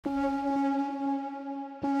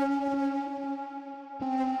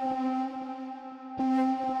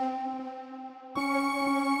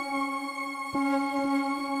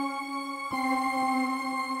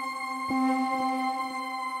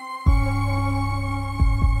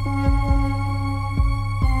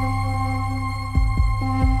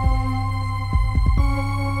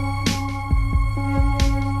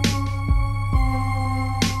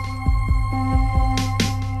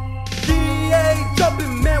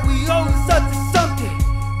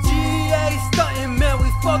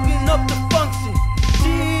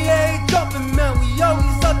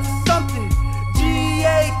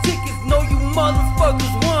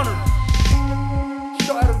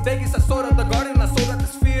started and I sold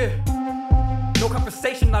atmosphere. No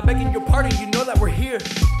conversation, not begging your pardon, you know that we're here.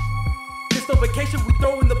 It's no vacation, we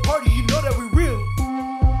throw in the party, you know that we real.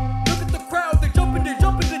 Look at the crowd, they're jumping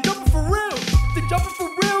for real. They're jumping for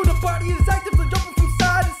real, the party is active, they're jumping from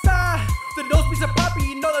side to side. The nose piece of poppy,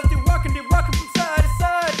 you know that they're rocking from side to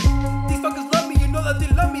side. These fuckers love me, you know that they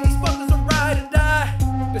love me, these fuckers are ride or die.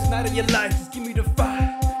 Best night of your life, just give me the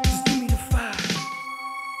fire, just give me the fire.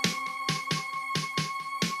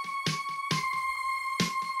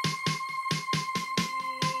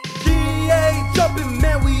 GA jumping,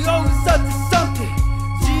 man, we always up to something.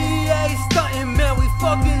 GA stunting, man, we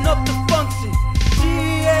fucking up the function.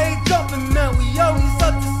 GA jumping, man, we always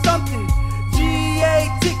up to something. GA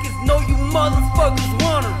tickets, know you motherfuckers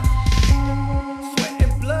want 'em. Sweat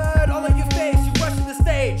and blood all on your face, you rushing the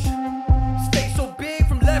stage. Stage so big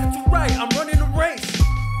from left to right, I'm running a race.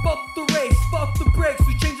 Fuck the race, fuck the brakes,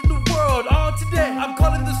 we changing the world all today. I'm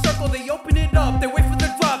calling the circle, they open it up, they wait for the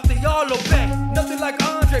drop, they all obey. Nothing like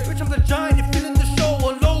Andre, bitch, I'm the giant, you're feeling the show,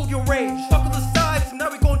 unload your rage. Fuck on the sides, now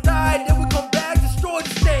we gon' die, then we come back, destroy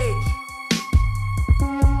the stage.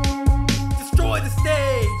 Destroy the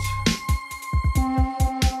stage.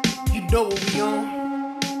 You know what we on.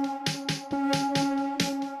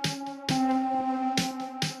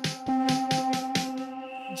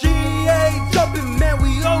 GA jumping, man, we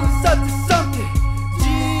always up to something.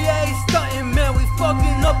 GA stunting, man, we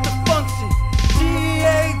fucking up the function.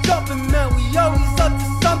 GA jumping, man, we always up to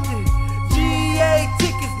something. GA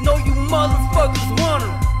tickets, know you motherfuckers want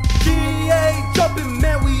 'em. GA jumping,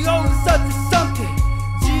 man, we always up to something.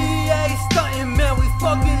 GA stunting, man, we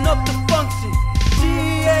fucking up the function.